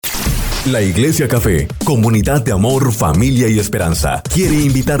La Iglesia Café, comunidad de amor, familia y esperanza, quiere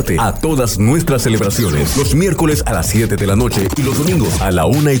invitarte a todas nuestras celebraciones. Los miércoles a las 7 de la noche y los domingos a la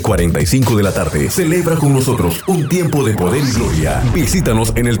 1:45 de la tarde. Celebra con nosotros un tiempo de poder y gloria.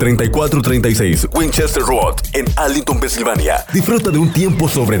 Visítanos en el 3436 Winchester Road, en Arlington, Pensilvania. Disfruta de un tiempo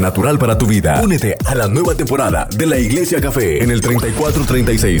sobrenatural para tu vida. Únete a la nueva temporada de La Iglesia Café en el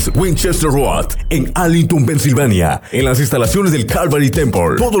 3436 Winchester Road, en Arlington, Pensilvania, en las instalaciones del Calvary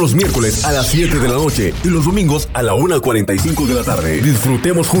Temple. Todos los miércoles a las 7 de la noche y los domingos a la 1:45 de la tarde.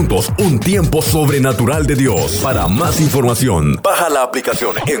 Disfrutemos juntos un tiempo sobrenatural de Dios. Para más información, baja la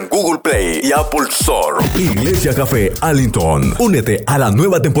aplicación en Google Play y Apple Store. Iglesia Café Arlington. Únete a la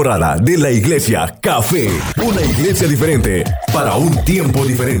nueva temporada de La Iglesia Café. Una iglesia diferente para un tiempo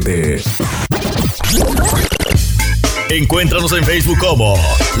diferente. Encuéntranos en Facebook como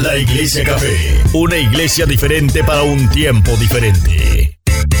La Iglesia Café. Una iglesia diferente para un tiempo diferente.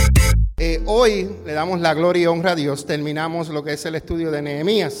 Hoy le damos la gloria y honra a Dios. Terminamos lo que es el estudio de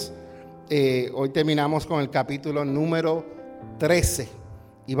Nehemías. Hoy terminamos con el capítulo número 13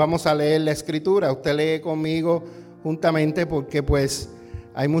 y vamos a leer la escritura. Usted lee conmigo juntamente porque pues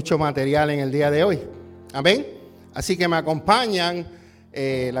hay mucho material en el día de hoy. Amén. Así que me acompañan.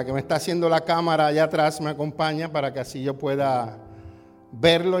 La que me está haciendo la cámara allá atrás me acompaña para que así yo pueda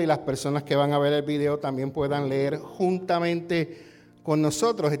verlo y las personas que van a ver el video también puedan leer juntamente con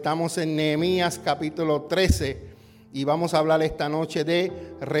nosotros. Estamos en Nehemías capítulo 13 y vamos a hablar esta noche de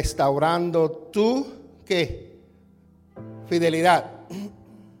Restaurando Tu Fidelidad.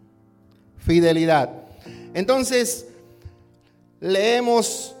 Fidelidad. Entonces,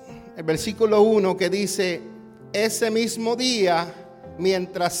 leemos el versículo 1 que dice: ese mismo día,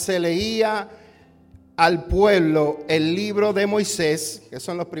 mientras se leía al pueblo el libro de Moisés, que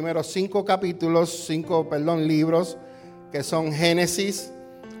son los primeros 5 libros, que son Génesis,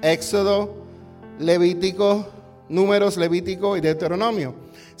 Éxodo, Levítico, Números, Levítico y Deuteronomio.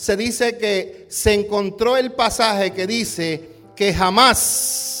 Se dice que se encontró el pasaje que dice que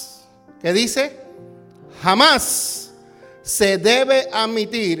jamás, ¿qué dice? Jamás se debe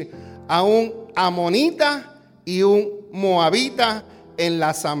admitir a un amonita y un moabita en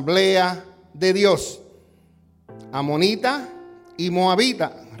la asamblea de Dios. Amonita y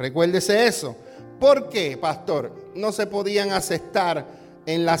moabita, recuérdese eso. ¿Por qué, pastor? No se podían aceptar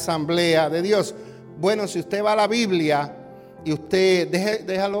en la asamblea de Dios. Bueno, si usted va a la Biblia y usted,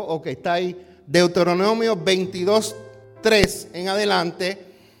 déjalo, ok, está ahí, Deuteronomio 22:3 en adelante,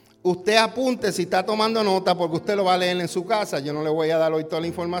 usted apunte si está tomando nota porque usted lo va a leer en su casa. Yo no le voy a dar hoy toda la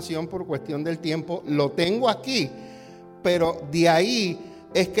información por cuestión del tiempo, lo tengo aquí, pero de ahí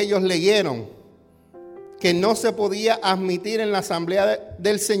es que ellos leyeron que no se podía admitir en la asamblea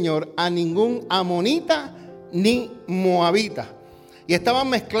del Señor a ningún amonita ni moabita. Y estaban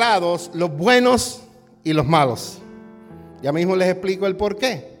mezclados los buenos y los malos. Ya mismo les explico el por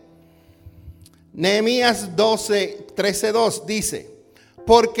qué. Nehemías 13:2 dice: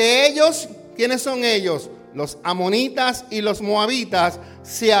 porque ellos, ¿quiénes son ellos? Los amonitas y los moabitas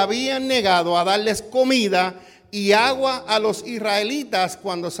se habían negado a darles comida y agua a los israelitas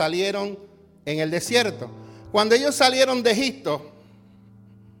cuando salieron en el desierto. Cuando ellos salieron de Egipto,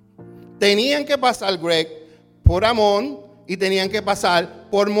 tenían que pasar, Greg, por Amón y tenían que pasar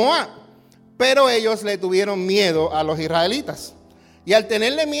por Moab. Pero ellos le tuvieron miedo a los israelitas. Y al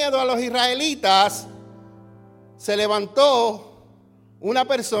tenerle miedo a los israelitas, se levantó una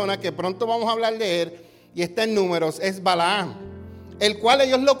persona que pronto vamos a hablar de él, y está en Números, es Balaam, el cual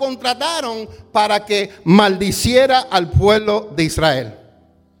ellos lo contrataron para que maldiciera al pueblo de Israel.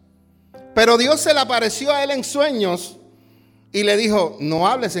 Pero Dios se le apareció a él en sueños y le dijo: no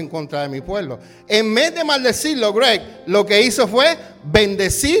hables en contra de mi pueblo. En vez de maldecirlo, Greg, lo que hizo fue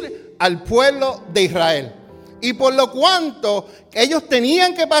bendecir al pueblo de Israel. Y por lo cuanto ellos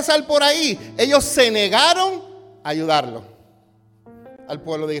tenían que pasar por ahí, ellos se negaron a ayudarlo al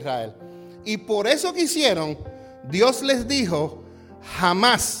pueblo de Israel. Y por eso que hicieron, Dios les dijo: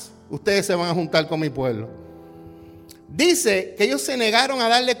 jamás ustedes se van a juntar con mi pueblo. Dice que ellos se negaron a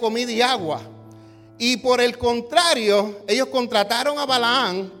darle comida y agua. Y por el contrario, ellos contrataron a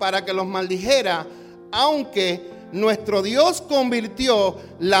Balaam para que los maldijera, aunque nuestro Dios convirtió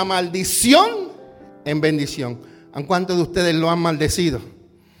la maldición en bendición. ¿A cuántos de ustedes lo han maldecido?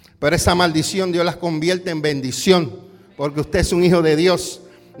 Pero esa maldición Dios las convierte en bendición, porque usted es un hijo de Dios.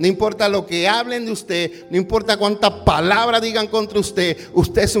 No importa lo que hablen de usted, no importa cuántas palabras digan contra usted,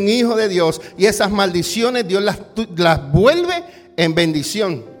 usted es un hijo de Dios y esas maldiciones Dios las vuelve en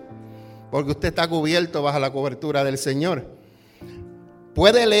bendición, porque usted está cubierto bajo la cobertura del Señor.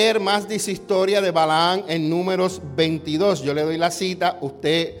 Puede leer más de esa historia de Balaam en Números 22. Yo le doy la cita,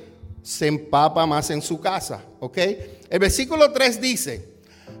 usted se empapa más en su casa, ¿ok? El versículo 3 dice,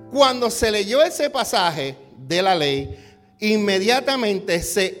 cuando se leyó ese pasaje de la ley, inmediatamente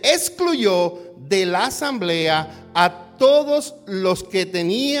se excluyó de la asamblea a todos los que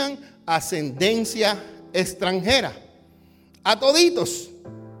tenían ascendencia extranjera. A toditos.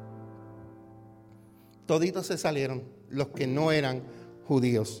 Toditos se salieron, los que no eran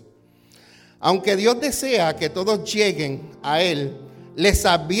judíos. Aunque Dios desea que todos lleguen a Él, les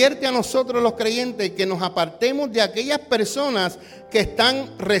advierte a nosotros los creyentes que nos apartemos de aquellas personas que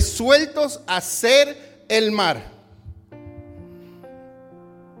están resueltos a hacer el mal.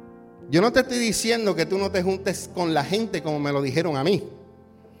 Yo no te estoy diciendo que tú no te juntes con la gente como me lo dijeron a mí.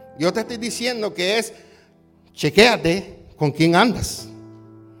 Yo te estoy diciendo que chequéate con quién andas.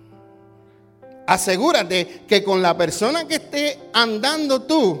 Asegúrate que con la persona que esté andando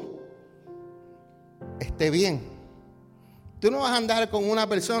tú, esté bien. Tú no vas a andar con una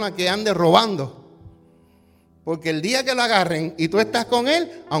persona que ande robando. Porque el día que lo agarren y tú estás con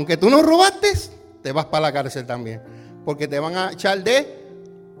él, aunque tú no robaste, te vas para la cárcel también. Porque te van a echar de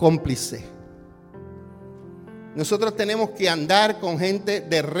cómplice. Nosotros tenemos que andar con gente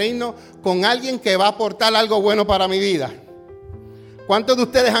del reino, con alguien que va a aportar algo bueno para mi vida. ¿Cuántos de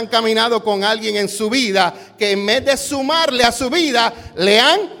ustedes han caminado con alguien en su vida que en vez de sumarle a su vida, le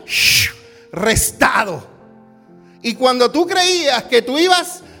han restado? Y cuando tú creías que tú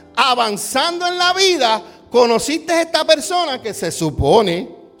ibas avanzando en la vida, conociste a esta persona que se supone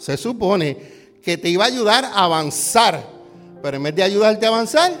que te iba a ayudar a avanzar. Pero en vez de ayudarte a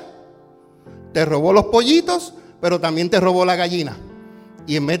avanzar, te robó los pollitos, pero también te robó la gallina.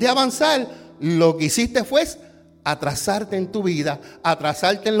 Y en vez de avanzar, lo que hiciste fue atrasarte en tu vida,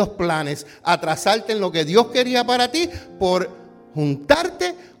 atrasarte en los planes, atrasarte en lo que Dios quería para ti por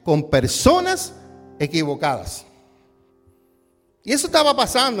juntarte con personas equivocadas. Y eso estaba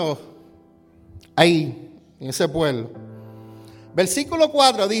pasando ahí, en ese pueblo. Versículo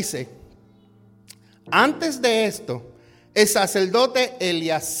 4 dice, antes de esto, el sacerdote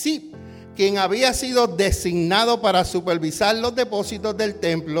Eliasib, quien había sido designado para supervisar los depósitos del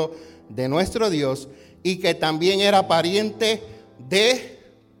templo de nuestro Dios y que también era pariente de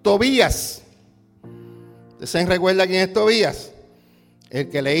Tobías. ¿Se recuerda quién es Tobías? El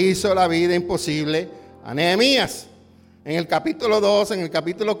que le hizo la vida imposible a Nehemías. En el capítulo 2, en el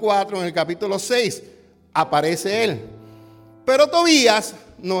capítulo 4, en el capítulo 6 aparece él. Pero Tobías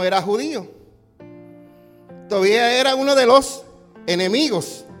no era judío. Tobías era uno de los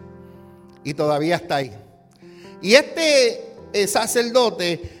enemigos y todavía está ahí. Y este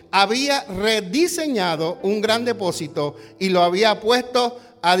sacerdote había rediseñado un gran depósito y lo había puesto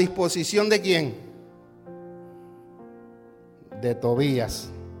a disposición ¿de quién? De Tobías.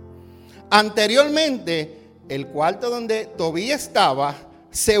 Anteriormente, el cuarto donde Tobías estaba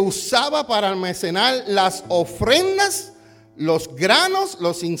se usaba para almacenar las ofrendas, los granos,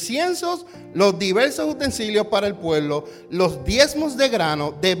 los inciensos, los diversos utensilios para el pueblo, los diezmos de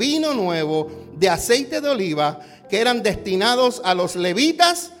grano, de vino nuevo, de aceite de oliva, que eran destinados a los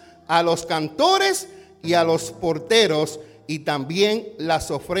levitas, a los cantores y a los porteros, y también las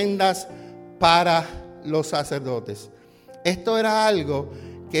ofrendas para los sacerdotes. Esto era algo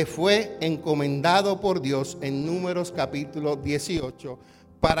que fue encomendado por Dios en Números capítulo 18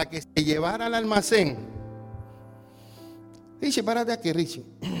 para que se llevara al almacén. Richie, párate aquí, Richie.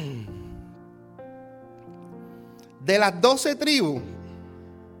 De las 12 tribus,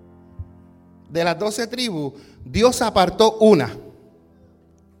 Dios apartó una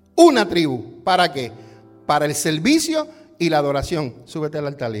tribu. ¿Para qué? Para el servicio y la adoración. Súbete al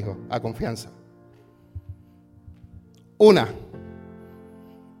altar, hijo, a confianza. Una.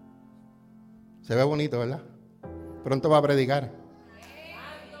 Se ve bonito, ¿verdad? Pronto va a predicar.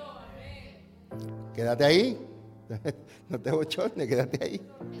 Quédate ahí. No te bochornes, quédate ahí.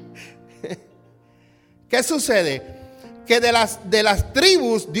 ¿Qué sucede? Que de las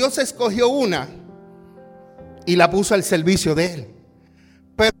tribus Dios escogió una y la puso al servicio de él.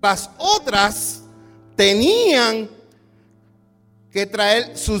 Pero las otras tenían que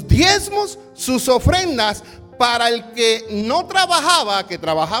traer sus diezmos, sus ofrendas para el que no trabajaba, que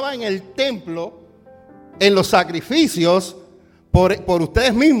trabajaba en el templo, en los sacrificios, por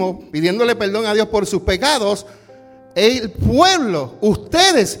ustedes mismos, pidiéndole perdón a Dios por sus pecados. El pueblo,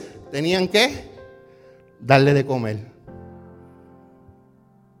 ustedes tenían que darle de comer.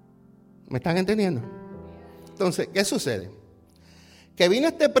 ¿Me están entendiendo? Entonces, ¿qué sucede? Que vino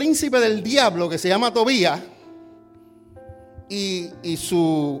este príncipe del diablo que se llama Tobías y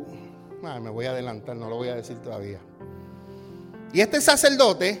su... me voy a adelantar, no lo voy a decir todavía. Y este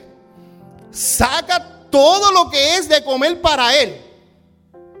sacerdote saca todo lo que es de comer para él.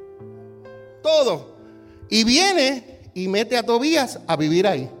 todo. Y viene y mete a Tobías a vivir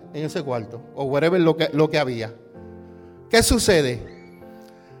ahí, en ese cuarto, o whatever lo que había. ¿Qué sucede?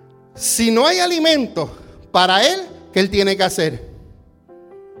 Si no hay alimento para él, ¿qué él tiene que hacer?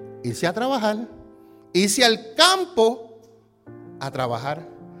 Irse a trabajar, irse al campo a trabajar.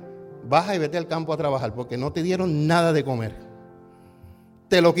 Baja y vete al campo a trabajar porque no te dieron nada de comer.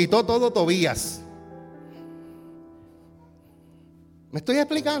 Te lo quitó todo Tobías. ¿Me estoy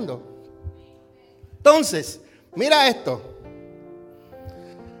explicando? Entonces, mira esto.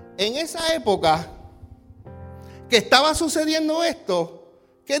 En esa época que estaba sucediendo esto,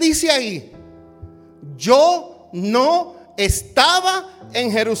 ¿qué dice ahí? Yo no estaba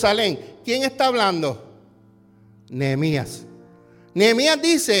en Jerusalén. ¿Quién está hablando? Nehemías. Nehemías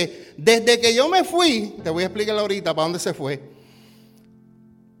dice, desde que yo me fui, te voy a explicar ahorita para dónde se fue.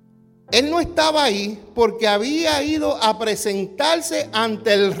 Él no estaba ahí porque había ido a presentarse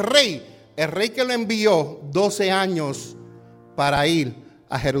ante el rey que lo envió 12 años para ir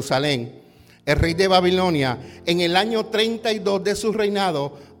a Jerusalén. El rey de Babilonia, en el año 32 de su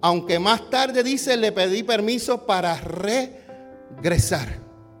reinado, aunque más tarde dice, le pedí permiso para regresar.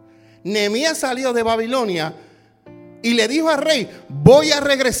 Nehemías salió de Babilonia y le dijo al rey, voy a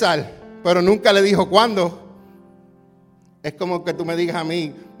regresar, pero nunca le dijo cuándo. Es como que tú me digas a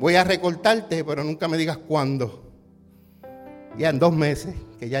mí, voy a recortarte, pero nunca me digas cuándo. Ya en 2 meses,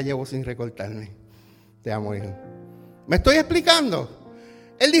 que ya llevo sin recortarme. Te amo, hijo. ¿Me estoy explicando?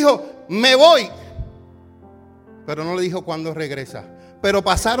 Él dijo, me voy, pero no le dijo cuándo regresa. Pero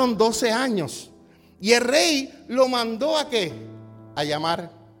pasaron 12 años y el rey lo mandó ¿a qué? A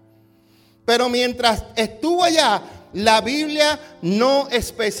llamar. Pero mientras estuvo allá, la Biblia no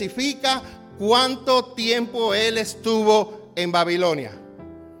especifica cuánto tiempo él estuvo en Babilonia.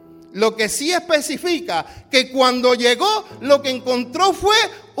 Lo que sí especifica que cuando llegó, lo que encontró fue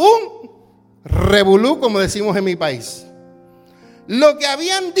un revolú, como decimos en mi país. Lo que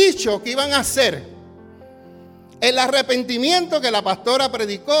habían dicho que iban a hacer, el arrepentimiento que la pastora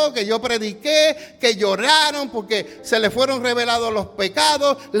predicó, que yo prediqué, que lloraron porque se les fueron revelados los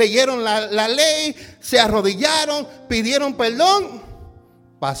pecados, leyeron la ley, se arrodillaron, pidieron perdón.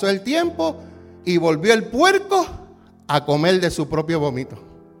 Pasó el tiempo y volvió el puerco a comer de su propio vómito.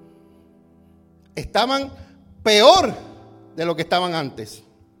 Estaban peor de lo que estaban antes.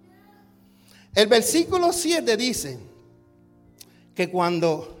 El versículo 7 dice que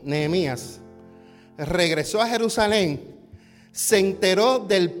cuando Nehemías regresó a Jerusalén, se enteró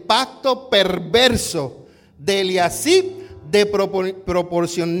del pacto perverso de Eliasib de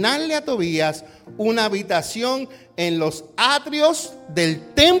proporcionarle a Tobías una habitación en los atrios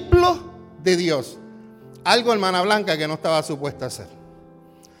del templo de Dios. Algo, hermana Blanca, que no estaba supuesto a hacer.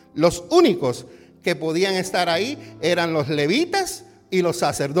 Los únicos que podían estar ahí eran los levitas y los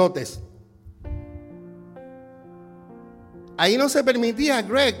sacerdotes. Ahí no se permitía,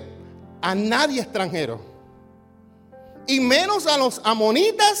 Greg, a nadie extranjero, y menos a los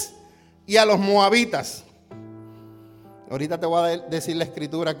amonitas y a los moabitas. Ahorita te voy a decir la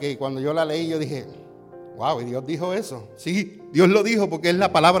escritura que cuando yo la leí yo dije, wow, ¿y Dios dijo eso? Sí, Dios lo dijo porque es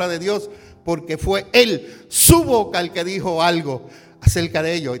la palabra de Dios, porque fue Él, su boca, el que dijo algo acerca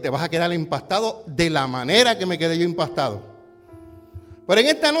de ello, y te vas a quedar impactado de la manera que me quedé yo impactado. Pero en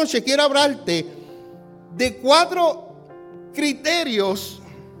esta noche quiero hablarte de 4 criterios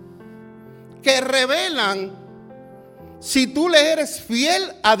que revelan si tú le eres fiel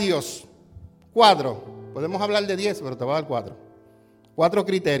a Dios. 4. Podemos hablar de 10, pero te voy a dar 4. 4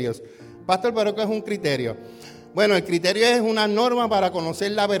 criterios. Pastor, ¿pero qué es un criterio? Bueno, el criterio es una norma para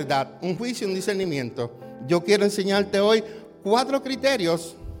conocer la verdad, un juicio, un discernimiento. Yo quiero enseñarte hoy 4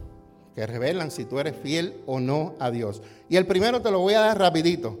 criterios que revelan si tú eres fiel o no a Dios. Y el primero te lo voy a dar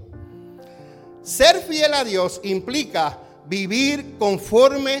rapidito. Ser fiel a Dios implica vivir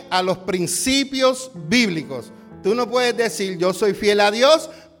conforme a los principios bíblicos. Tú no puedes decir yo soy fiel a Dios,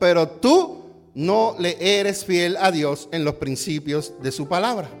 pero tú no le eres fiel a Dios en los principios de su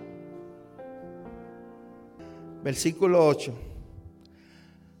palabra. Versículo 8.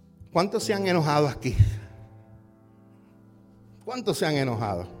 ¿Cuántos se han enojado aquí? ¿Cuántos se han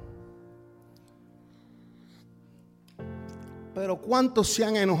enojado? Pero ¿cuántos se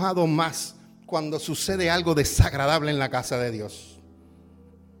han enojado más cuando sucede algo desagradable en la casa de Dios?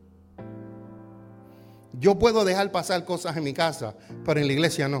 Yo puedo dejar pasar cosas en mi casa, pero en la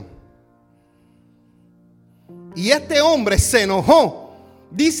iglesia no. Y este hombre se enojó.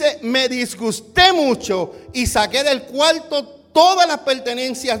 Dice, me disgusté mucho y saqué del cuarto todas las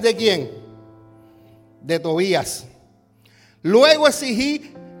pertenencias ¿de quién? De Tobías. Luego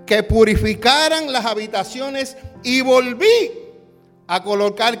exigí que purificaran las habitaciones y volví a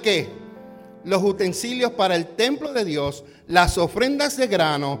colocar ¿qué? los utensilios para el templo de Dios, las ofrendas de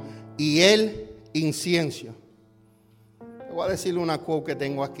grano y el incienso. Voy a decirle una quote que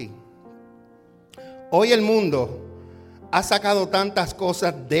tengo aquí. Hoy el mundo ha sacado tantas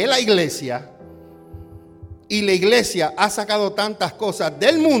cosas de la iglesia y la iglesia ha sacado tantas cosas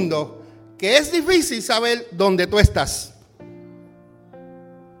del mundo que es difícil saber dónde tú estás.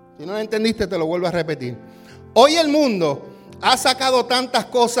 Si no lo entendiste, te lo vuelvo a repetir. Hoy el mundo ha sacado tantas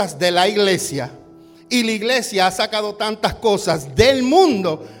cosas de la iglesia y la iglesia ha sacado tantas cosas del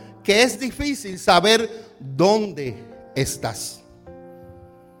mundo que es difícil saber dónde estás.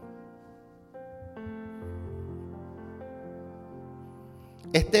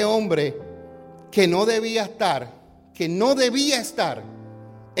 Este hombre que no debía estar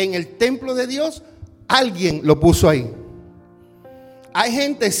en el templo de Dios, alguien lo puso ahí. Hay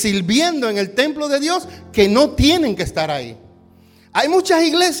gente sirviendo en el templo de Dios que no tienen que estar ahí. Hay muchas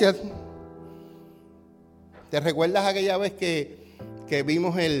iglesias. ¿Te recuerdas aquella vez que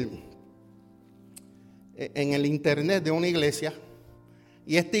vimos en el internet de una iglesia?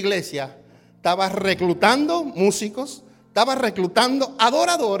 Y esta iglesia estaba reclutando músicos, estaba reclutando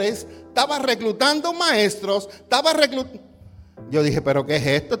adoradores, estaba reclutando maestros, Yo dije, ¿pero qué es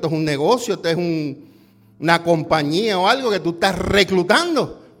esto? Esto es un negocio, esto es una compañía o algo que tú estás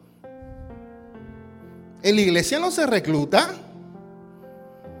reclutando. En la iglesia no se recluta.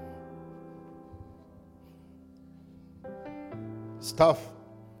 Stuff.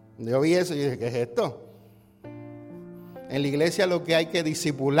 Yo vi eso y dije, ¿qué es esto? En la iglesia lo que hay que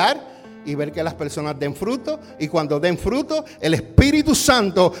discipular y ver que las personas den fruto, y cuando den fruto, el Espíritu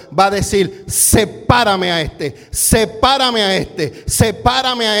Santo va a decir, sepárame a este, sepárame a este,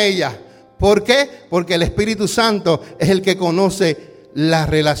 sepárame a ella. ¿Por qué? Porque el Espíritu Santo es el que conoce la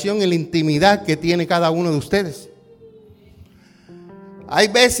relación y la intimidad que tiene cada uno de ustedes. Hay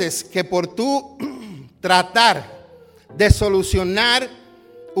veces que por tú tratar de solucionar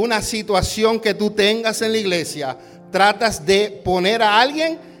una situación que tú tengas en la iglesia, tratas de poner a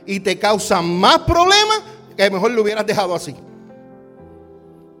alguien y te causa más problemas que mejor lo hubieras dejado así.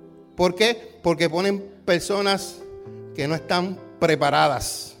 ¿Por qué? Porque ponen personas que no están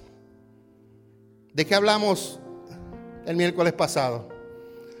preparadas. ¿De qué hablamos el miércoles pasado?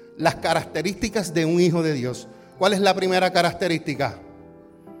 Las características de un hijo de Dios. ¿Cuál es la primera característica?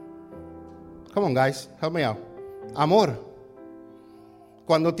 Come on, guys, help me out. Amor.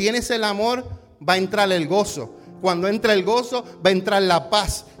 Cuando tienes el amor, va a entrar el gozo. Cuando entra el gozo, va a entrar la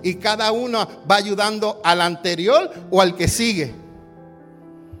paz. Y cada uno va ayudando al anterior o al que sigue.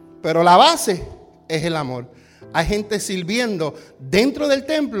 Pero la base es el amor. Hay gente sirviendo dentro del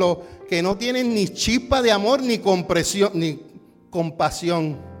templo que no tienen ni chispa de amor, ni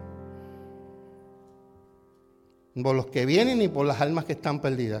compasión. Por los que vienen y por las almas que están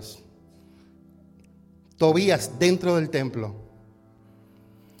perdidas. Tobías dentro del templo.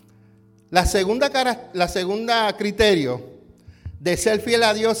 La segunda criterio de ser fiel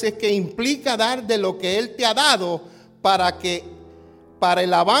a Dios es que implica dar de lo que Él te ha dado para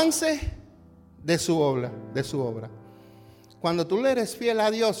el avance de su obra. Cuando tú le eres fiel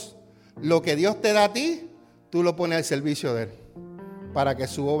a Dios, lo que Dios te da a ti, tú lo pones al servicio de Él para que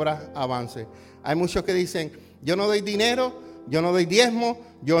su obra avance. Hay muchos que dicen, yo no doy dinero, yo no doy diezmo,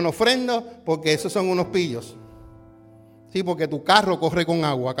 yo no ofrendo, porque esos son unos pillos. Sí, porque tu carro corre con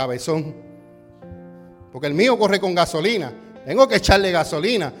agua, cabezón. Porque el mío corre con gasolina. Tengo que echarle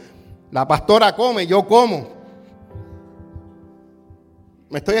gasolina. La pastora come, yo como.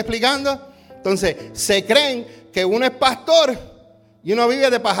 ¿Me estoy explicando? Entonces, se creen que uno es pastor y uno vive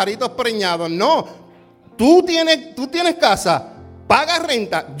de pajaritos preñados. No, tú tienes casa, pagas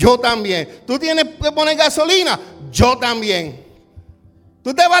renta, yo también. Tú tienes que poner gasolina, yo también.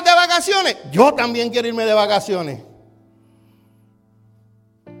 Tú te vas de vacaciones, yo también quiero irme de vacaciones.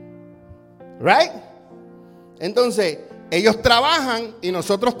 Right? Entonces, ellos trabajan y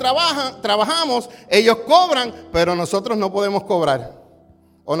nosotros trabajamos, ellos cobran, pero nosotros no podemos cobrar.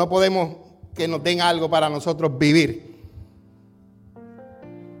 O no podemos que nos den algo para nosotros vivir.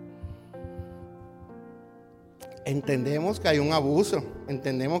 Entendemos que hay un abuso,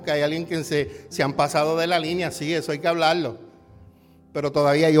 entendemos que hay alguien que se han pasado de la línea, sí, eso hay que hablarlo. Pero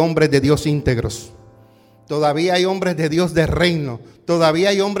todavía hay hombres de Dios íntegros. Todavía hay hombres de Dios de reino. Todavía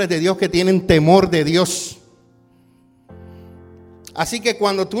hay hombres de Dios que tienen temor de Dios. Así que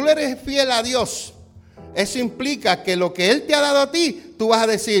cuando tú le eres fiel a Dios, eso implica que lo que Él te ha dado a ti, tú vas a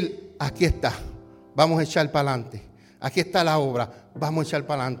decir, aquí está, vamos a echar para adelante. Aquí está la obra, vamos a echar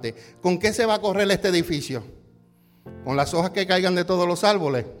para adelante. ¿Con qué se va a correr este edificio? ¿Con las hojas que caigan de todos los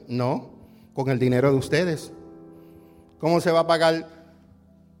árboles? No, con el dinero de ustedes. ¿Cómo se va a pagar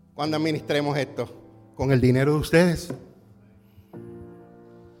cuando administremos esto? Con el dinero de ustedes.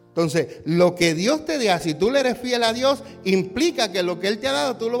 Entonces, lo que Dios te da, si tú le eres fiel a Dios, implica que lo que Él te ha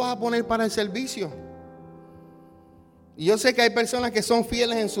dado, tú lo vas a poner para el servicio. Y yo sé que hay personas que son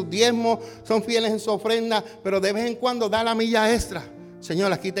fieles en sus diezmos, son fieles en su ofrenda, pero de vez en cuando da la milla extra.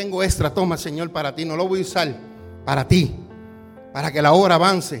 Señor, aquí tengo extra, toma, Señor, para ti, no lo voy a usar, para ti, para que la obra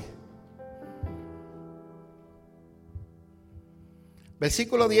avance.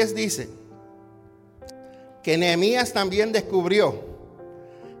 Versículo 10 dice que Nehemías también descubrió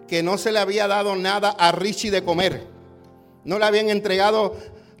que no se le había dado nada a Richie de comer. No le habían entregado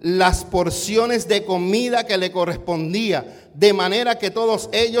las porciones de comida que le correspondía, de manera que todos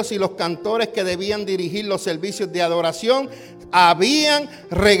ellos y los cantores que debían dirigir los servicios de adoración habían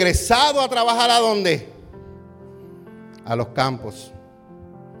regresado a trabajar ¿a dónde? A los campos.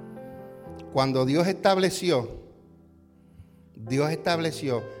 Cuando Dios estableció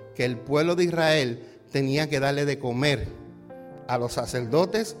que el pueblo de Israel tenía que darle de comer a los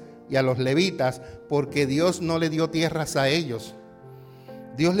sacerdotes y a los levitas, porque Dios no le dio tierras a ellos.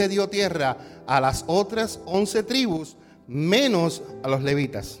 Dios le dio tierra a las otras 11 tribus, menos a los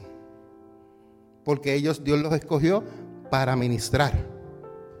levitas, porque Dios los escogió para ministrar.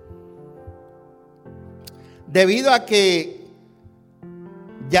 Debido a que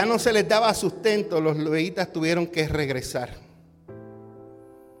ya no se les daba sustento, los levitas tuvieron que regresar.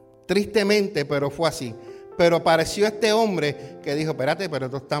 Tristemente, pero fue así. Pero apareció este hombre que dijo, espérate, pero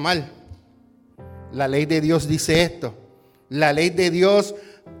esto está mal. La ley de Dios dice esto. La ley de Dios,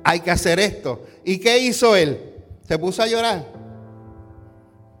 hay que hacer esto. ¿Y qué hizo él? Se puso a llorar.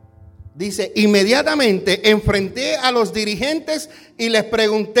 Dice, inmediatamente enfrenté a los dirigentes y les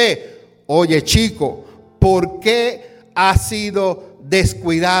pregunté, oye chico, ¿por qué ha sido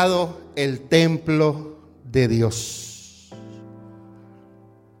descuidado el templo de Dios?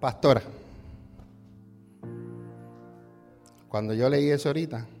 Pastora, cuando yo leí eso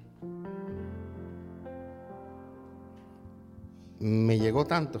ahorita, me llegó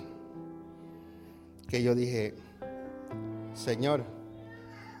tanto que yo dije, Señor,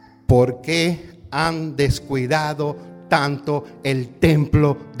 ¿por qué han descuidado tanto el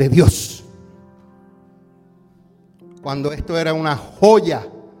templo de Dios? Cuando esto era una joya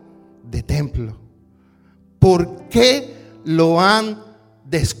de templo. ¿Por qué lo han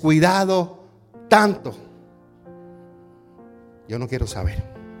descuidado tanto? Yo no quiero saber.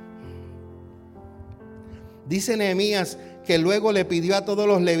 Dice Nehemías que luego le pidió a todos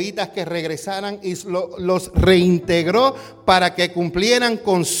los levitas que regresaran y los reintegró para que cumplieran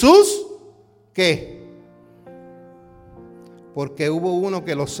con sus, ¿qué? Porque hubo uno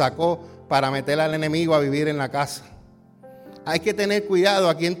que los sacó para meter al enemigo a vivir en la casa. Hay que tener cuidado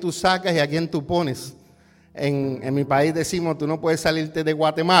a quién tú sacas y a quién tú pones. En mi país decimos, tú no puedes salirte de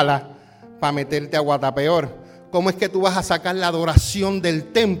Guatemala para meterte a Guatapeor. ¿Cómo es que tú vas a sacar la adoración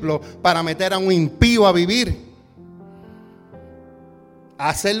del templo para meter a un impío a vivir?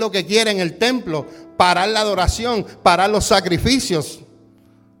 Hacer lo que quiere en el templo, parar la adoración, parar los sacrificios.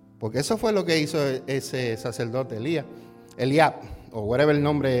 Porque eso fue lo que hizo ese sacerdote Eliab, o whatever el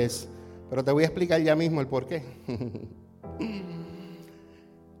nombre es. Pero te voy a explicar ya mismo el por qué.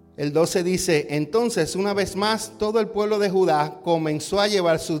 El 12 dice, entonces una vez más todo el pueblo de Judá comenzó a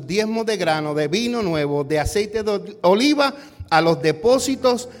llevar sus diezmos de grano, de vino nuevo, de aceite de oliva a los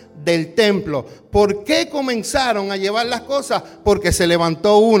depósitos del templo. ¿Por qué comenzaron a llevar las cosas? Porque se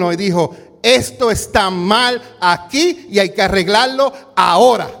levantó uno y dijo, esto está mal aquí y hay que arreglarlo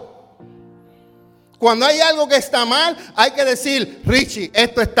ahora. Cuando hay algo que está mal, hay que decir, Richie,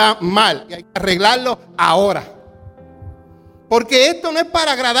 esto está mal y hay que arreglarlo ahora. Porque esto no es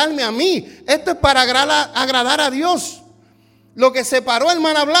para agradarme a mí, esto es para agradar a Dios. Lo que separó a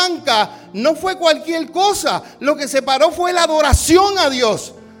Hermana Blanca no fue cualquier cosa, lo que separó fue la adoración a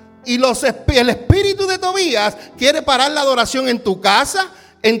Dios. Y el espíritu de Tobías quiere parar la adoración en tu casa,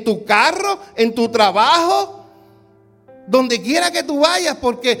 en tu carro, en tu trabajo, donde quiera que tú vayas,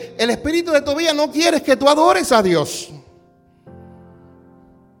 porque el espíritu de Tobías no quiere que tú adores a Dios.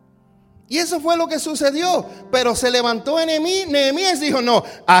 Y eso fue lo que sucedió. Pero se levantó Nehemías y dijo, no,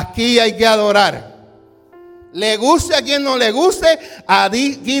 aquí hay que adorar. Le guste a quien no le guste,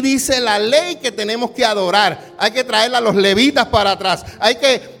 aquí dice la ley que tenemos que adorar. Hay que traer a los levitas para atrás. Hay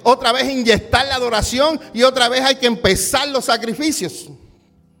que otra vez inyectar la adoración y otra vez hay que empezar los sacrificios.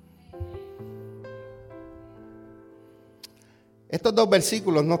 Estos dos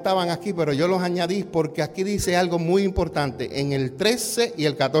versículos no estaban aquí, pero yo los añadí porque aquí dice algo muy importante en el 13 y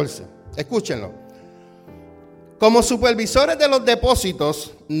el 14. Escúchenlo. Como supervisores de los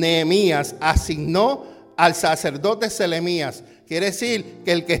depósitos, Nehemías asignó al sacerdote Selemías, quiere decir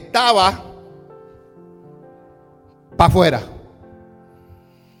que el que estaba para afuera.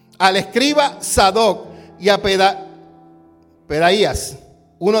 Al escriba Sadoc y a Pedaías,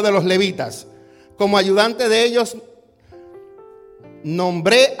 uno de los levitas, como ayudante de ellos,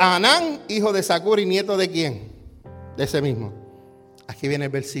 nombré a Anán, hijo de Zacur y nieto de quién, de ese mismo. Aquí viene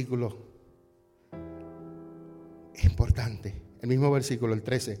el versículo importante, el mismo versículo, el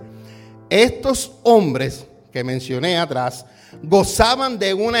 13. Estos hombres que mencioné atrás gozaban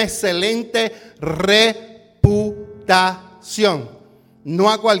de una excelente reputación. No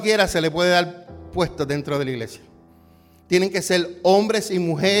a cualquiera se le puede dar puesto dentro de la iglesia. Tienen que ser hombres y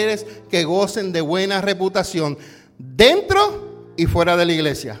mujeres que gocen de buena reputación dentro y fuera de la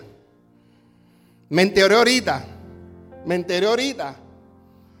iglesia. Me enteré ahorita.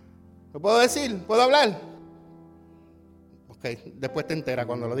 ¿Lo puedo decir? ¿Puedo hablar? Ok, después te enteras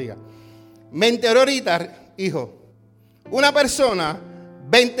cuando lo diga. Me enteré ahorita, hijo. Una persona,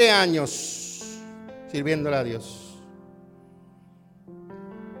 20 años, sirviéndole a Dios.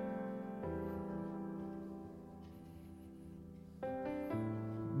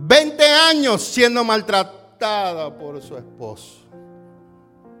 20 años siendo maltratada por su esposo,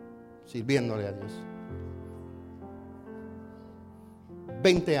 sirviéndole a Dios.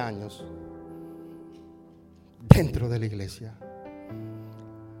 20 años dentro de la iglesia.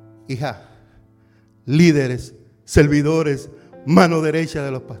 Hija, líderes, servidores, mano derecha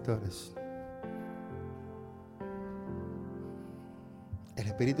de los pastores. El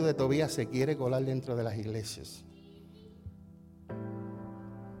espíritu de Tobías se quiere colar dentro de las iglesias.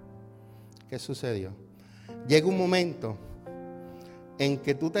 ¿Qué sucedió? Llega un momento en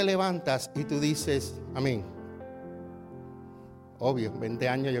que tú te levantas y tú dices, amén. Obvio, 20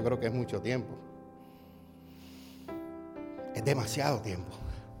 años yo creo que es mucho tiempo. Es demasiado tiempo.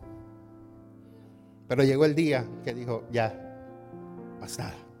 Pero llegó el día que dijo, ya, más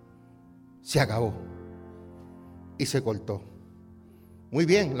nada. Se acabó. Y se cortó. Muy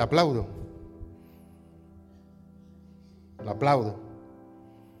bien, la aplaudo. La aplaudo.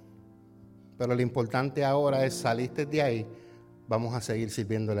 Pero lo importante ahora es, saliste de ahí, vamos a seguir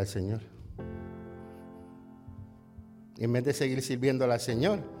sirviéndole al Señor. Y en vez de seguir sirviéndole al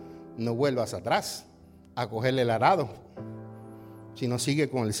Señor, no vuelvas atrás a cogerle el arado, sino sigue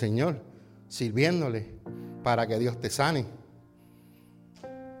con el Señor, sirviéndole para que Dios te sane,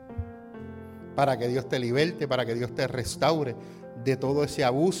 para que Dios te liberte, para que Dios te restaure de todo ese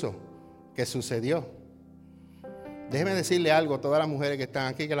abuso que sucedió. Déjeme decirle algo a todas las mujeres que están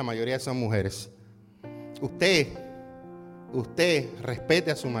aquí, que la mayoría son mujeres. Usted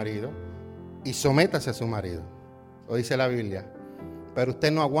respete a su marido y sométase a su marido. Lo dice la Biblia. Pero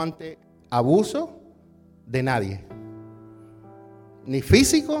usted no aguante abuso de nadie. Ni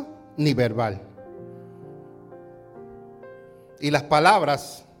físico, ni verbal. Y las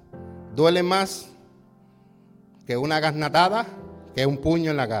palabras duelen más que una garnatada, que un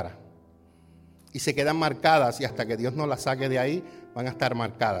puño en la cara. Y se quedan marcadas, y hasta que Dios no las saque de ahí, van a estar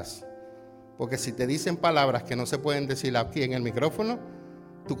marcadas. Porque si te dicen palabras que no se pueden decir aquí en el micrófono,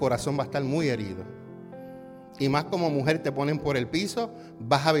 tu corazón va a estar muy herido. Y más como mujer te ponen por el piso,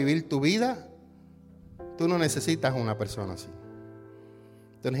 vas a vivir tu vida. Tú no necesitas una persona así.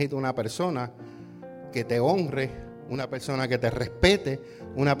 Tú necesitas una persona que te honre, una persona que te respete,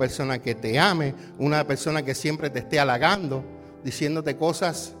 una persona que te ame, una persona que siempre te esté halagando, diciéndote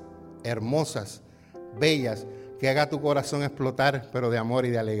cosas hermosas, bellas, que haga tu corazón explotar, pero de amor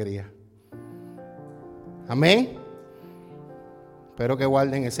y de alegría. Amén. Espero que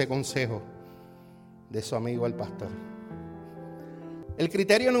guarden ese consejo de su amigo el pastor. El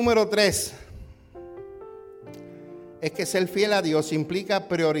criterio número 3 es que ser fiel a Dios implica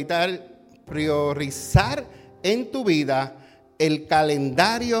priorizar en tu vida el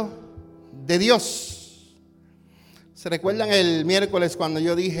calendario de Dios. ¿Se recuerdan el miércoles cuando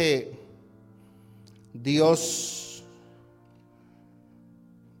yo dije, Dios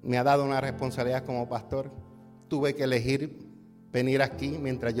me ha dado una responsabilidad como pastor? Tuve que elegir venir aquí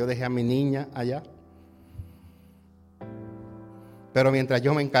mientras yo dejé a mi niña allá. Pero mientras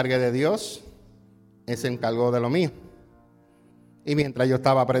yo me encargué de Dios, Él se encargó de lo mío. Y mientras yo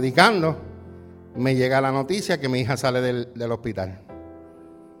estaba predicando, me llega la noticia que mi hija sale del hospital.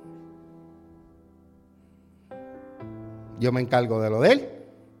 Yo me encargo de lo de Él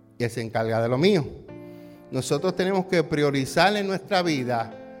y Él se encarga de lo mío. Nosotros tenemos que priorizar en nuestra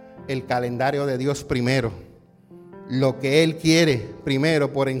vida el calendario de Dios primero. Lo que Él quiere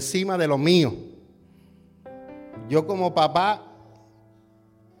primero por encima de lo mío. Yo como papá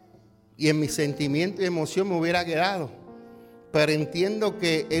y en mi sentimiento y emoción me hubiera quedado. Pero entiendo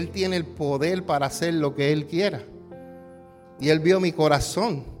que Él tiene el poder para hacer lo que Él quiera. Y Él vio mi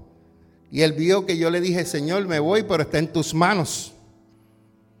corazón. Y Él vio que yo le dije, Señor, me voy, pero está en tus manos.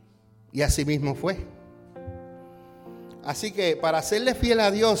 Y así mismo fue. Así que para serle fiel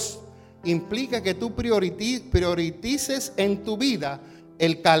a Dios implica que tú priorices en tu vida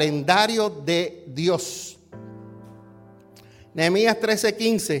el calendario de Dios. Nehemías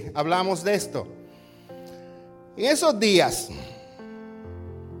 13:15, hablamos de esto. En esos días,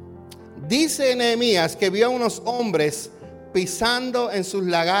 dice Nehemías que vio a unos hombres pisando en sus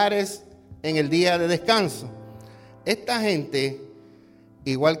lagares en el día de descanso. Esta gente,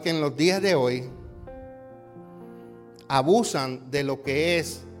 igual que en los días de hoy, abusan de lo que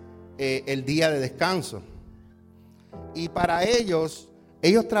es el día de descanso. Y para ellos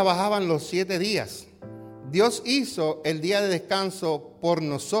trabajaban los 7 días. Dios hizo el día de descanso por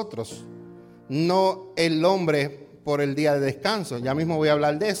nosotros, no el hombre por el día de descanso. Ya mismo voy a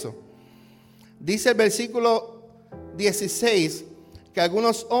hablar de eso. Dice el versículo 16 que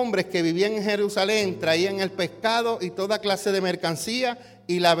algunos hombres que vivían en Jerusalén traían el pescado y toda clase de mercancía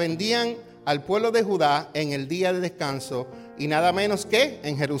y la vendían al pueblo de Judá en el día de descanso, y nada menos que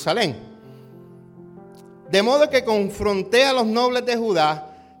en Jerusalén. De modo que confronté a los nobles de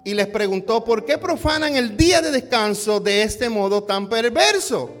Judá y les preguntó, ¿por qué profanan el día de descanso de este modo tan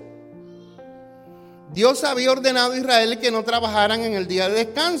perverso? Dios había ordenado a Israel que no trabajaran en el día de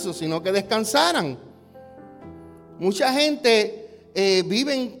descanso, sino que descansaran. Mucha gente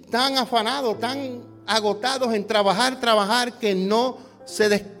viven tan afanados, tan agotados en trabajar, que no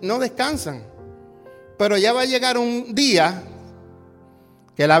descansan. Pero ya va a llegar un día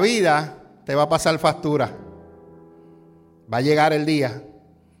que la vida te va a pasar factura. Va a llegar el día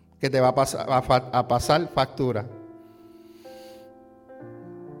que te va a pasar factura.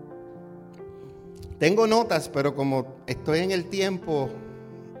 Tengo notas, pero como estoy en el tiempo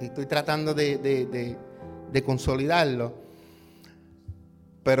y estoy tratando de consolidarlo,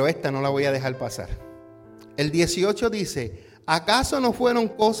 pero esta no la voy a dejar pasar. El 18 dice, ¿acaso no fueron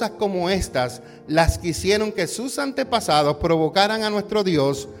cosas como estas las que hicieron que sus antepasados provocaran a nuestro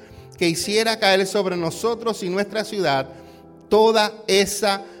Dios que hiciera caer sobre nosotros y nuestra ciudad toda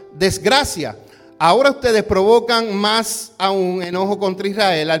esa desgracia? Ahora ustedes provocan más aún enojo contra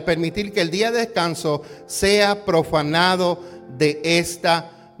Israel al permitir que el día de descanso sea profanado de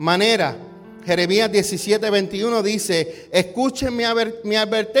esta manera. Jeremías 17:21 dice, escuchen mi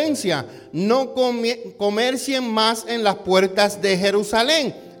advertencia, no comercien más en las puertas de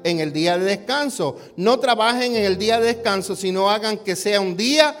Jerusalén en el día de descanso. No trabajen en el día de descanso, sino hagan que sea un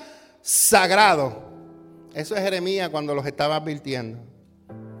día sagrado. Eso es Jeremías cuando los estaba advirtiendo.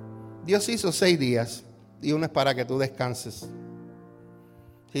 Dios hizo 6 días y uno es para que tú descanses.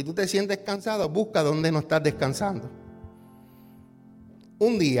 Si tú te sientes cansado, busca donde no estás descansando.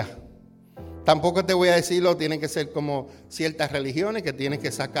 Un día. Tampoco te voy a decirlo, tienen que ser como ciertas religiones que tienes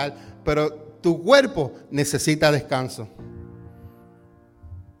que sacar, pero tu cuerpo necesita descanso.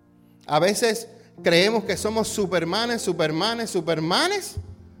 A veces creemos que somos supermanes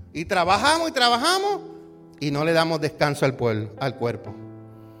y trabajamos y no le damos descanso al cuerpo.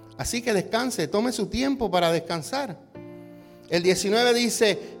 Así que descanse, tome su tiempo para descansar. El 19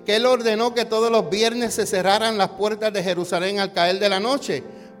 dice que Él ordenó que todos los viernes se cerraran las puertas de Jerusalén al caer de la noche,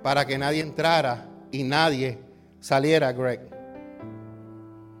 para que nadie entrara y nadie saliera, Greg.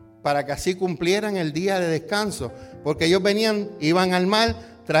 Para que así cumplieran el día de descanso. Porque ellos iban al mar,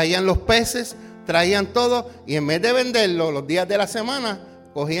 traían los peces, traían todo, y en vez de venderlo los días de la semana,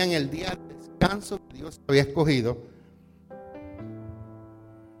 cogían el día de descanso que Dios había escogido.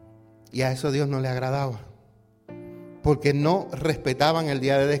 Y a eso Dios no le agradaba, porque no respetaban el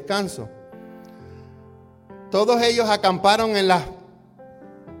día de descanso. Todos ellos acamparon en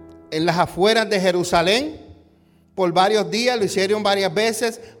las afueras de Jerusalén por varios días, lo hicieron varias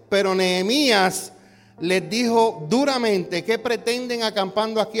veces, pero Nehemías les dijo duramente que pretenden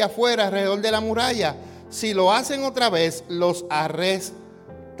acampando aquí afuera alrededor de la muralla. Si lo hacen otra vez, los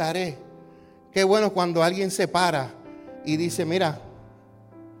arrestaré. Qué bueno cuando alguien se para y dice, mira,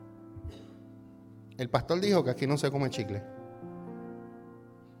 el pastor dijo que aquí no se come chicle,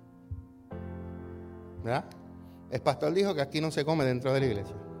 ¿verdad? El pastor dijo que aquí no se come dentro de la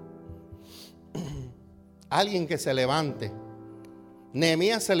iglesia. Alguien que se levante.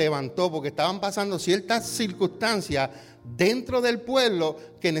 Nehemías se levantó porque estaban pasando ciertas circunstancias dentro del pueblo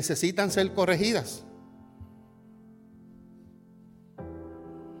que necesitan ser corregidas.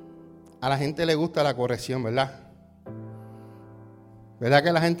 A la gente le gusta la corrección, ¿verdad? ¿Verdad que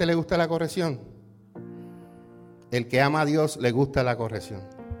a la gente le gusta la corrección? El que ama a Dios le gusta la corrección.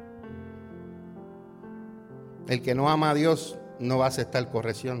 El que no ama a Dios no va a aceptar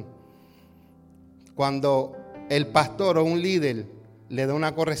corrección. Cuando el pastor o un líder le da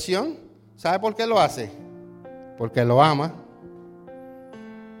una corrección, ¿sabe por qué lo hace? Porque lo ama.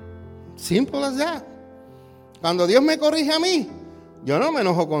 Simple as that. Cuando Dios me corrige a mí, yo no me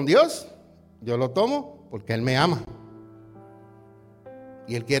enojo con Dios. Yo lo tomo porque Él me ama.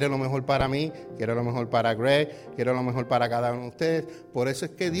 Y Él quiere lo mejor para mí, quiere lo mejor para Greg, quiere lo mejor para cada uno de ustedes. Por eso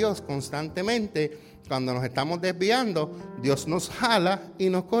es que Dios constantemente, cuando nos estamos desviando, Dios nos jala y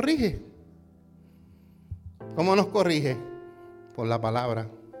nos corrige. ¿Cómo nos corrige? Por la palabra.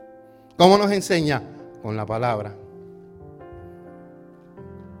 ¿Cómo nos enseña? Con la palabra.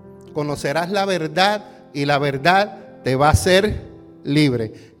 Conocerás la verdad y la verdad te va a hacer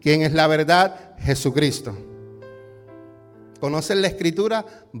libre. ¿Quién es la verdad? Jesucristo. Conoces la Escritura,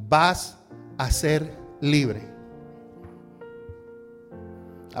 vas a ser libre.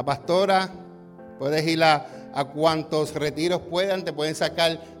 La pastora, puedes ir a cuantos retiros puedan, te pueden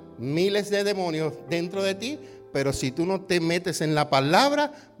sacar miles de demonios dentro de ti, pero si tú no te metes en la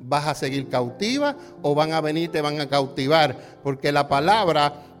palabra, vas a seguir cautiva o van a venir y te van a cautivar, porque la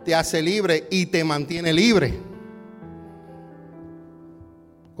palabra te hace libre y te mantiene libre,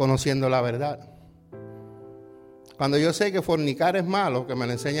 conociendo la verdad. Cuando yo sé que fornicar es malo, que me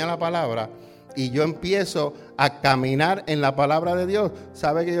lo enseña la palabra, y yo empiezo a caminar en la palabra de Dios,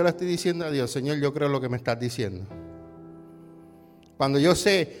 ¿sabe que yo le estoy diciendo a Dios? Señor, yo creo lo que me estás diciendo. Cuando yo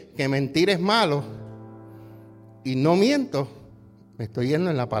sé que mentir es malo y no miento, me estoy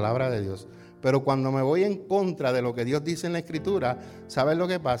yendo en la palabra de Dios. Pero cuando me voy en contra de lo que Dios dice en la Escritura, ¿sabes lo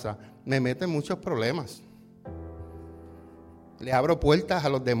que pasa? Me meto en muchos problemas. Le abro puertas a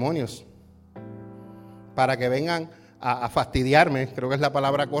los demonios para que vengan a fastidiarme, creo que es la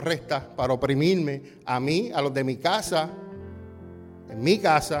palabra correcta, para oprimirme a mí, a los de mi casa, en mi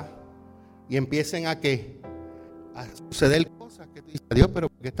casa, y empiecen a ¿qué? A suceder cosas que tú dices, Dios, pero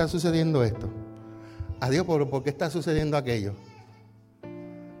 ¿por qué está sucediendo esto? Adiós, ¿por qué está sucediendo aquello?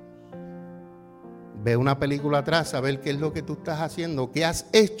 Ve una película atrás a ver qué es lo que tú estás haciendo, qué has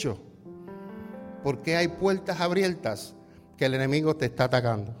hecho, por qué hay puertas abiertas que el enemigo te está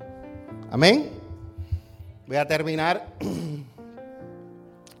atacando. Amén. Voy a terminar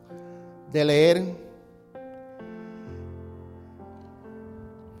de leer.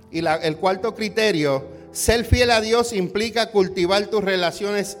 Y el cuarto criterio, ser fiel a Dios implica cultivar tus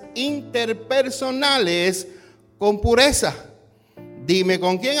relaciones interpersonales con pureza. Dime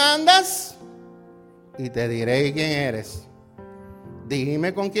con quién andas y te diré quién eres.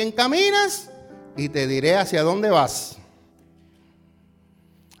 Dime con quién caminas y te diré hacia dónde vas.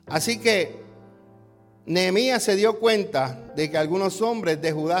 Así que Nehemías se dio cuenta de que algunos hombres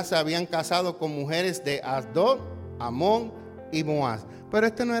de Judá se habían casado con mujeres de Asdod, Amón y Moab. Pero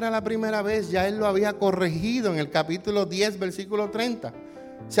esta no era la primera vez, ya él lo había corregido en el capítulo 10, versículo 30.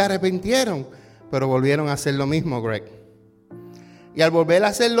 Se arrepintieron, pero volvieron a hacer lo mismo, Greg. Y al volver a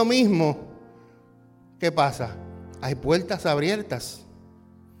hacer lo mismo, ¿qué pasa? Hay puertas abiertas.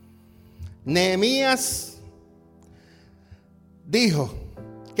 Nehemías dijo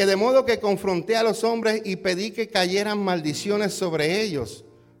que de modo que confronté a los hombres y pedí que cayeran maldiciones sobre ellos,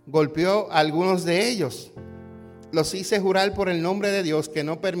 golpeó a algunos de ellos. Los hice jurar por el nombre de Dios que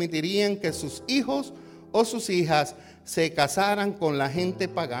no permitirían que sus hijos o sus hijas se casaran con la gente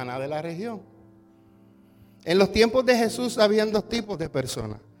pagana de la región. En los tiempos de Jesús habían dos tipos de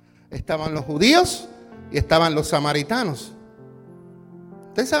personas. Estaban los judíos y estaban los samaritanos.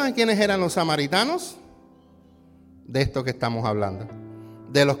 ¿Ustedes saben quiénes eran los samaritanos? De esto que estamos hablando.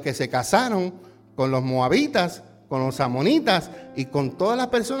 De los que se casaron con los moabitas, con los amonitas y con todas las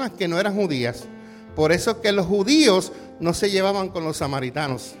personas que no eran judías. Por eso es que los judíos no se llevaban con los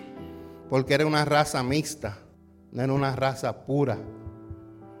samaritanos, porque era una raza mixta, no era una raza pura.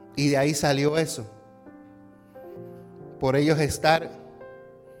 Y de ahí salió eso. Por ellos estar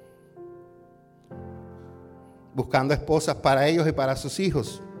buscando esposas para ellos y para sus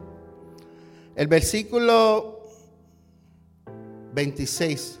hijos. El versículo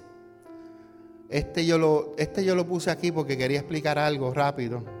 26. Este yo lo puse aquí porque quería explicar algo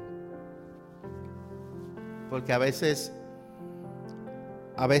rápido. Porque a veces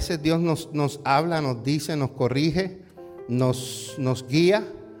Dios nos habla, nos dice, nos corrige, nos guía,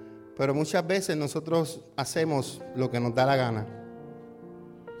 pero muchas veces nosotros hacemos lo que nos da la gana.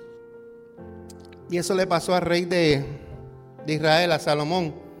 Y eso le pasó al rey de Israel, a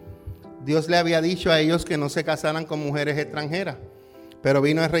Salomón. Dios le había dicho a ellos que no se casaran con mujeres extranjeras. Pero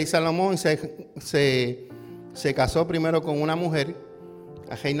vino el rey Salomón y se casó primero con una mujer,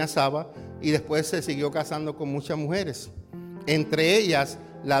 la reina Saba, y después se siguió casando con muchas mujeres. Entre ellas,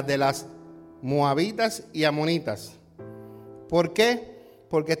 las de las moabitas y amonitas. ¿Por qué?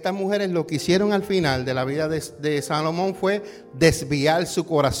 Porque estas mujeres lo que hicieron al final de la vida de Salomón fue desviar su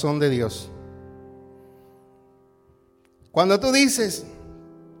corazón de Dios. Cuando tú dices,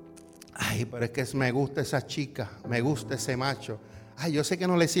 ay, pero es que me gusta esa chica, me gusta ese macho. Ay, yo sé que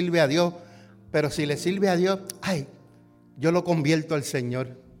no le sirve a Dios, pero si le sirve a Dios, ay, yo lo convierto al Señor.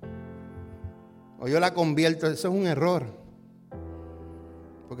 O yo la convierto, eso es un error.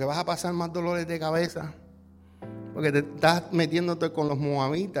 Porque vas a pasar más dolores de cabeza. Porque te estás metiéndote con los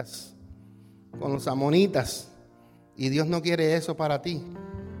moabitas, con los amonitas. Y Dios no quiere eso para ti.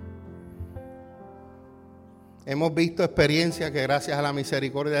 Hemos visto experiencias que gracias a la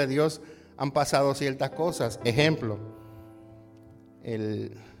misericordia de Dios han pasado ciertas cosas. Ejemplo,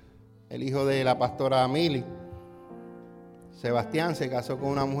 el hijo de la pastora Mili, Sebastián, se casó con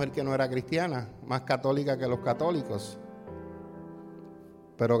una mujer que no era cristiana, más católica que los católicos.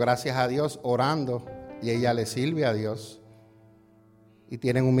 Pero gracias a Dios, orando, y ella le sirve a Dios. Y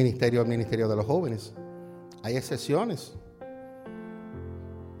tienen un ministerio, el ministerio de los jóvenes. Hay excepciones.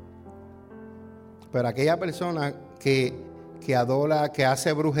 Pero aquella persona que adora, que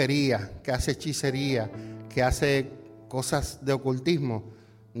hace brujería, que hace hechicería, que hace cosas de ocultismo,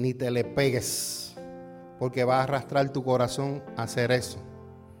 ni te le pegues, porque va a arrastrar tu corazón a hacer eso.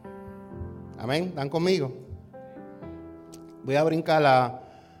 Amén, ¿están conmigo? Voy a brincar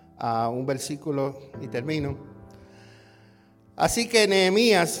a un versículo y termino. Así que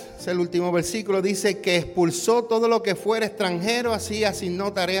Nehemías, es el último versículo, dice que expulsó todo lo que fuera extranjero, así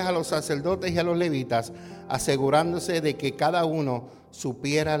asignó tareas a los sacerdotes y a los levitas, asegurándose de que cada uno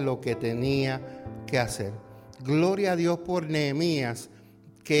supiera lo que tenía que hacer. Gloria a Dios por Nehemías,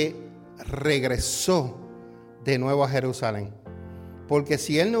 que regresó de nuevo a Jerusalén. Porque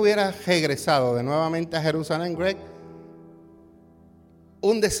si él no hubiera regresado de nuevamente a Jerusalén, Greg,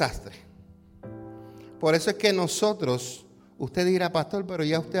 un desastre. Por eso es que nosotros, usted dirá, pastor, pero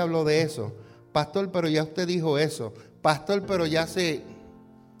ya usted habló de eso. Pastor, pero ya usted dijo eso. Pastor, pero ya se...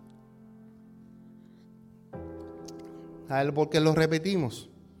 ¿Sabe por qué lo repetimos?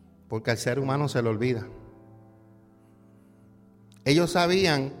 Porque al ser humano se le olvida. Ellos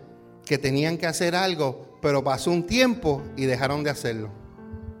sabían que tenían que hacer algo, pero pasó un tiempo y dejaron de hacerlo.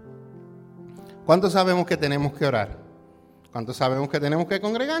 ¿Cuántos sabemos que tenemos que orar? ¿Cuántos sabemos que tenemos que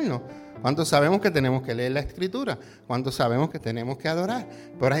congregarnos? ¿Cuántos sabemos que tenemos que leer la Escritura? ¿Cuántos sabemos que tenemos que adorar?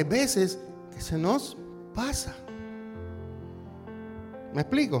 Pero hay veces que se nos pasa. ¿Me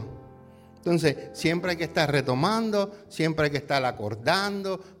explico? Entonces, siempre hay que estar retomando, siempre hay que estar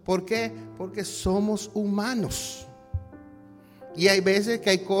acordando. ¿Por qué? Porque somos humanos. Y hay veces que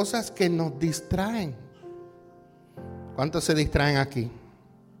hay cosas que nos distraen. ¿Cuántos se distraen aquí?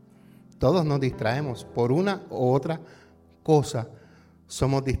 Todos nos distraemos por una u otra cosa.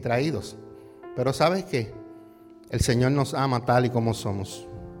 Somos distraídos. Pero ¿sabes qué? El Señor nos ama tal y como somos.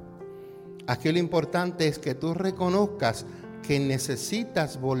 Aquí lo importante es que tú reconozcas que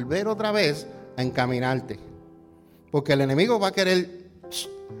necesitas volver otra vez a encaminarte. Porque el enemigo va a querer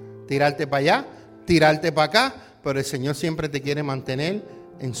tirarte para allá, tirarte para acá, pero el Señor siempre te quiere mantener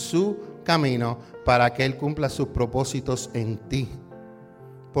en su camino para que Él cumpla sus propósitos en ti.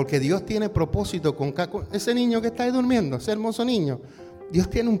 Porque Dios tiene propósito con ese niño que está ahí durmiendo, ese hermoso niño. Dios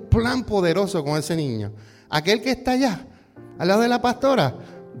tiene un plan poderoso con ese niño. Aquel que está allá, al lado de la pastora,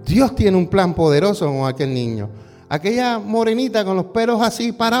 Dios tiene un plan poderoso con aquel niño. Aquella morenita con los pelos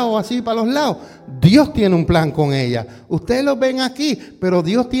así parados, así para los lados, Dios tiene un plan con ella. Ustedes lo ven aquí, pero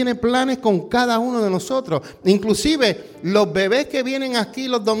Dios tiene planes con cada uno de nosotros. Inclusive los bebés que vienen aquí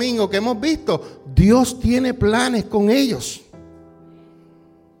los domingos que hemos visto, Dios tiene planes con ellos.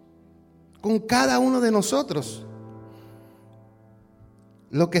 Con cada uno de nosotros.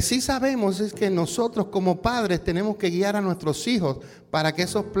 Lo que sí sabemos es que nosotros como padres tenemos que guiar a nuestros hijos para que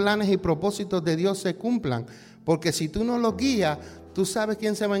esos planes y propósitos de Dios se cumplan. Porque si tú no los guías, ¿tú sabes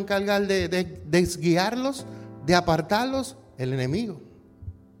quién se va a encargar de desguiarlos, de apartarlos? El enemigo.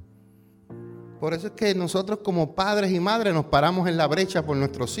 Por eso es que nosotros como padres y madres nos paramos en la brecha por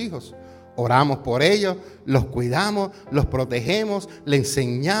nuestros hijos. Oramos por ellos, los cuidamos, los protegemos, les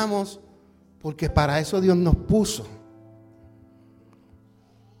enseñamos. Porque para eso Dios nos puso.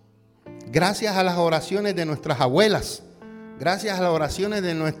 Gracias a las oraciones de nuestras abuelas, gracias a las oraciones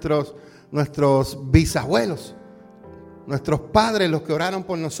de nuestros bisabuelos, nuestros padres, los que oraron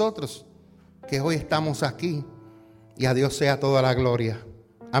por nosotros, que hoy estamos aquí. Y a Dios sea toda la gloria.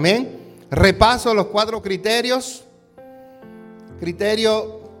 Amén. Repaso los 4 criterios. Criterios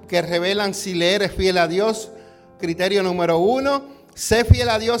que revelan si le eres fiel a Dios. Criterio número 1. Ser fiel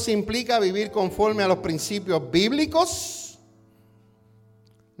a Dios implica vivir conforme a los principios bíblicos.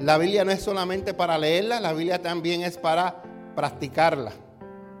 La Biblia no es solamente para leerla, la Biblia también es para practicarla.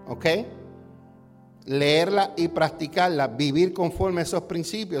 ¿Ok? Leerla y practicarla, vivir conforme a esos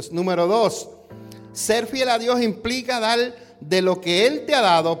principios. Número 2, ser fiel a Dios implica dar de lo que Él te ha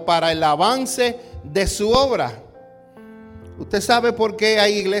dado para el avance de su obra. ¿Usted sabe por qué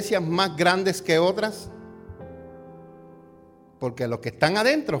hay iglesias más grandes que otras? Porque los que están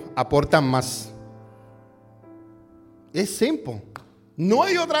adentro aportan más. Es simple. No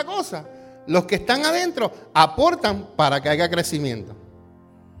hay otra cosa. Los que están adentro aportan para que haya crecimiento.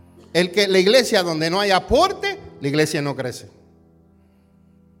 La iglesia donde no hay aporte, la iglesia no crece.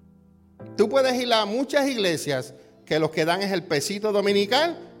 Tú puedes ir a muchas iglesias que los que dan es el pesito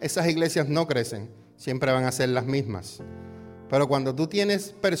dominical, esas iglesias no crecen, siempre van a ser las mismas. Pero cuando tú tienes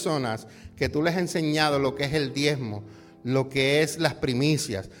personas que tú les has enseñado lo que es el diezmo, lo que es las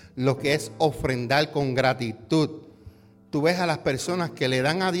primicias, lo que es ofrendar con gratitud, tú ves a las personas que le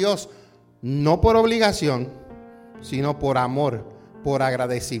dan a Dios no por obligación, sino por amor, por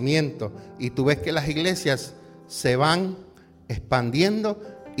agradecimiento. Y tú ves que las iglesias se van expandiendo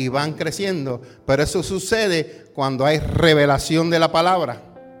y van creciendo. Pero eso sucede cuando hay revelación de la palabra.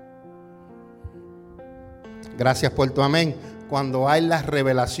 Gracias por tu amén. Cuando hay la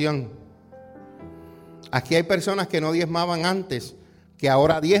revelación. Aquí hay personas que no diezmaban antes, que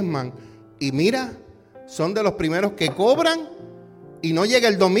ahora diezman. Y mira, son de los primeros que cobran y no llega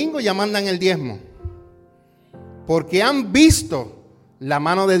el domingo y ya mandan el diezmo. Porque han visto la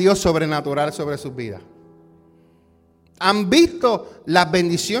mano de Dios sobrenatural sobre sus vidas. Han visto las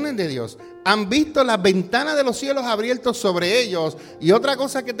bendiciones de Dios. Han visto las ventanas de los cielos abiertos sobre ellos. Y otra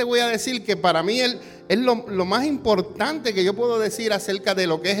cosa que te voy a decir, que para mí es lo más importante que yo puedo decir acerca de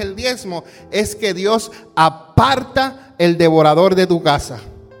lo que es el diezmo, es que Dios aparta el devorador de tu casa.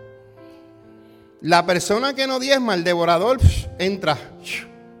 La persona que no diezma, el devorador entra.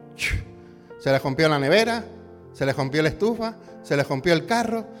 Se le rompió la nevera, se le rompió la estufa, se le rompió el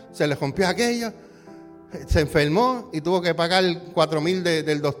carro, se le rompió aquello, se enfermó y tuvo que pagar 4,000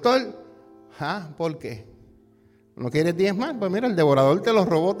 del doctor. ¿Por qué? ¿No quieres diezmar? Pues mira, el devorador te los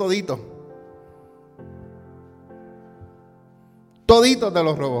robó todito. Todito te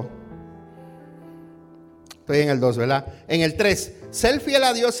los robó. Estoy en el 2, ¿verdad? En el 3, ser fiel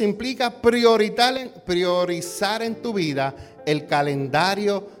a Dios implica priorizar en tu vida el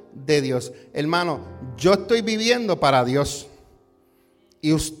calendario de Dios. Hermano, yo estoy viviendo para Dios.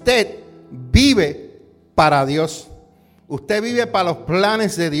 Y usted vive para Dios. Usted vive para los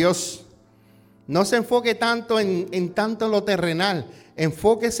planes de Dios. No se enfoque tanto en lo terrenal.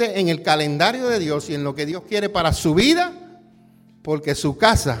 Enfóquese en el calendario de Dios y en lo que Dios quiere para su vida, porque su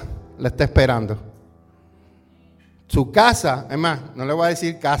casa la está esperando. Su casa, es más, no le voy a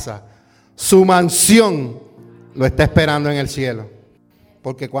decir casa, su mansión lo está esperando en el cielo.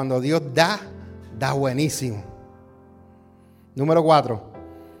 Porque cuando Dios da buenísimo. Número 4.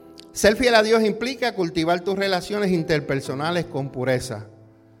 Ser fiel a Dios implica cultivar tus relaciones interpersonales con pureza.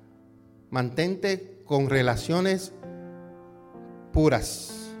 Mantente con relaciones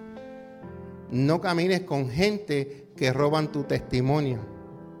puras. No camines con gente que roban tu testimonio.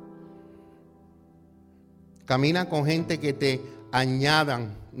 Camina con gente que te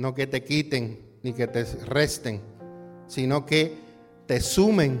añadan, no que te quiten ni que te resten, sino que te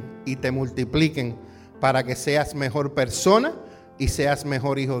sumen y te multipliquen para que seas mejor persona y seas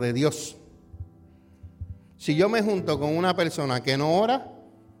mejor hijo de Dios. Si yo me junto con una persona que no ora,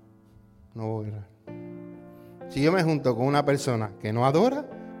 no voy a orar. Si yo me junto con una persona que no adora,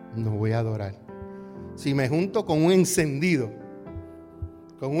 no voy a adorar. Si me junto con un encendido,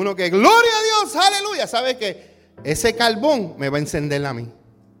 con uno que gloria a Dios, aleluya, ¿sabe qué? Ese carbón me va a encender a mí.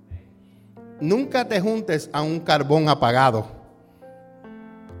 Nunca te juntes a un carbón apagado.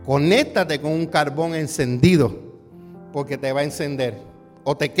 Conéctate con un carbón encendido, porque te va a encender.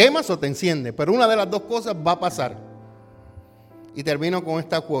 O te quemas o te enciende, pero una de las dos cosas va a pasar. Y termino con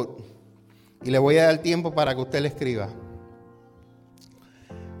esta quote. Y le voy a dar tiempo para que usted le escriba.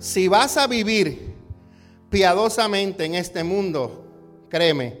 Si vas a vivir piadosamente en este mundo,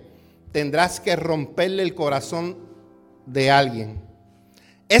 créeme, tendrás que romperle el corazón de alguien.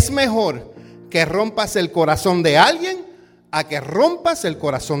 Es mejor que rompas el corazón de alguien a que rompas el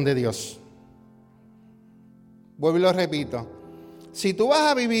corazón de Dios. Vuelvo y lo repito. Si tú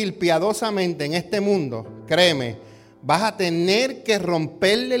vas a vivir piadosamente en este mundo, créeme, vas a tener que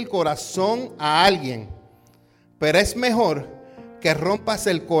romperle el corazón a alguien. Pero es mejor que rompas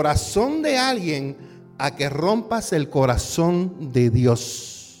el corazón de alguien a que rompas el corazón de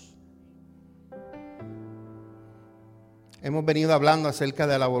Dios. Hemos venido hablando acerca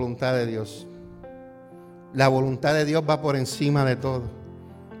de la voluntad de Dios. La voluntad de Dios va por encima de todo.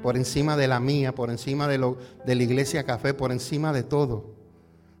 Por encima de la mía, por encima de la Iglesia Café, por encima de todo.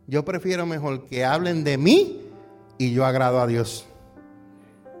 Yo prefiero mejor que hablen de mí y yo agrado a Dios.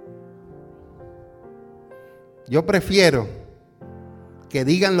 Yo prefiero que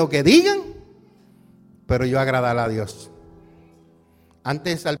digan lo que digan, pero yo agradar a Dios.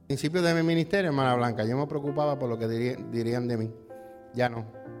 Antes, al principio de mi ministerio, hermana Blanca, yo me preocupaba por lo que dirían de mí. Ya no.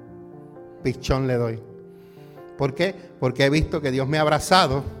 Pichón le doy. ¿Por qué? Porque he visto que Dios me ha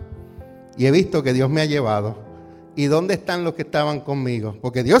abrazado y he visto que Dios me ha llevado. ¿Y dónde están los que estaban conmigo?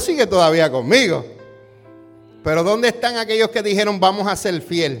 Porque Dios sigue todavía conmigo. Pero ¿dónde están aquellos que dijeron vamos a ser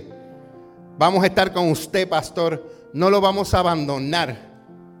fiel? Vamos a estar con usted, pastor. No lo vamos a abandonar.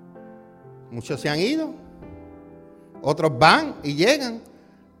 Muchos se han ido. Otros van y llegan.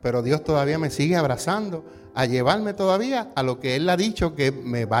 Pero Dios todavía me sigue abrazando a llevarme todavía a lo que Él ha dicho que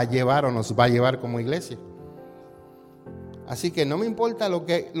me va a llevar o nos va a llevar como iglesia. Así que no me importa lo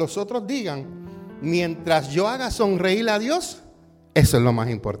que los otros digan. Mientras yo haga sonreír a Dios, eso es lo más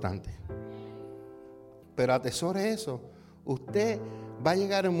importante. Pero atesore eso. Usted va a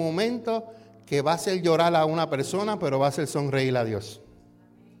llegar un momento que va a hacer llorar a una persona, pero va a hacer sonreír a Dios.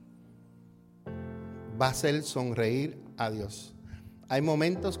 Va a hacer sonreír a Dios. Hay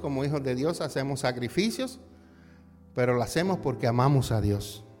momentos como hijos de Dios hacemos sacrificios, pero lo hacemos porque amamos a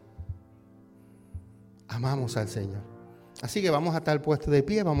Dios. Amamos al Señor. Así que vamos a estar puestos de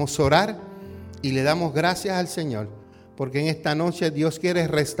pie, vamos a orar y le damos gracias al Señor, porque en esta noche Dios quiere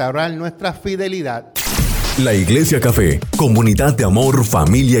restaurar nuestra fidelidad. La Iglesia Café, comunidad de amor,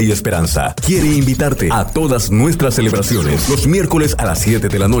 familia y esperanza, quiere invitarte a todas nuestras celebraciones. Los miércoles a las 7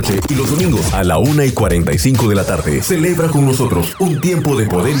 de la noche y los domingos a la 1:45 de la tarde. Celebra con nosotros un tiempo de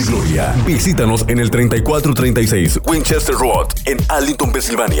poder y gloria. Visítanos en el 3436 Winchester Road, en Arlington,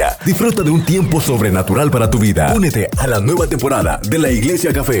 Pensilvania. Disfruta de un tiempo sobrenatural para tu vida. Únete a la nueva temporada de la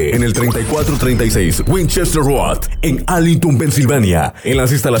Iglesia Café en el 3436 Winchester Road, en Arlington, Pensilvania. En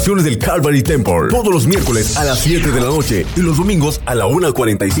las instalaciones del Calvary Temple. Todos los miércoles a las 7 de la noche y los domingos a la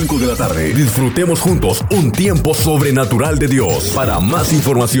 1:45 de la tarde. Disfrutemos juntos un tiempo sobrenatural de Dios. Para más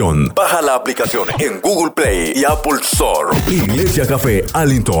información, baja la aplicación en Google Play y Apple Store. Iglesia Café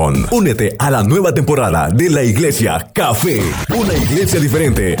Arlington. Únete a la nueva temporada de la Iglesia Café. Una iglesia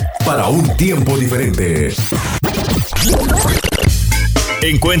diferente para un tiempo diferente.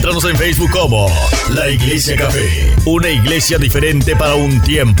 Encuéntranos en Facebook como La Iglesia Café. Una iglesia diferente para un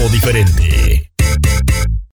tiempo diferente.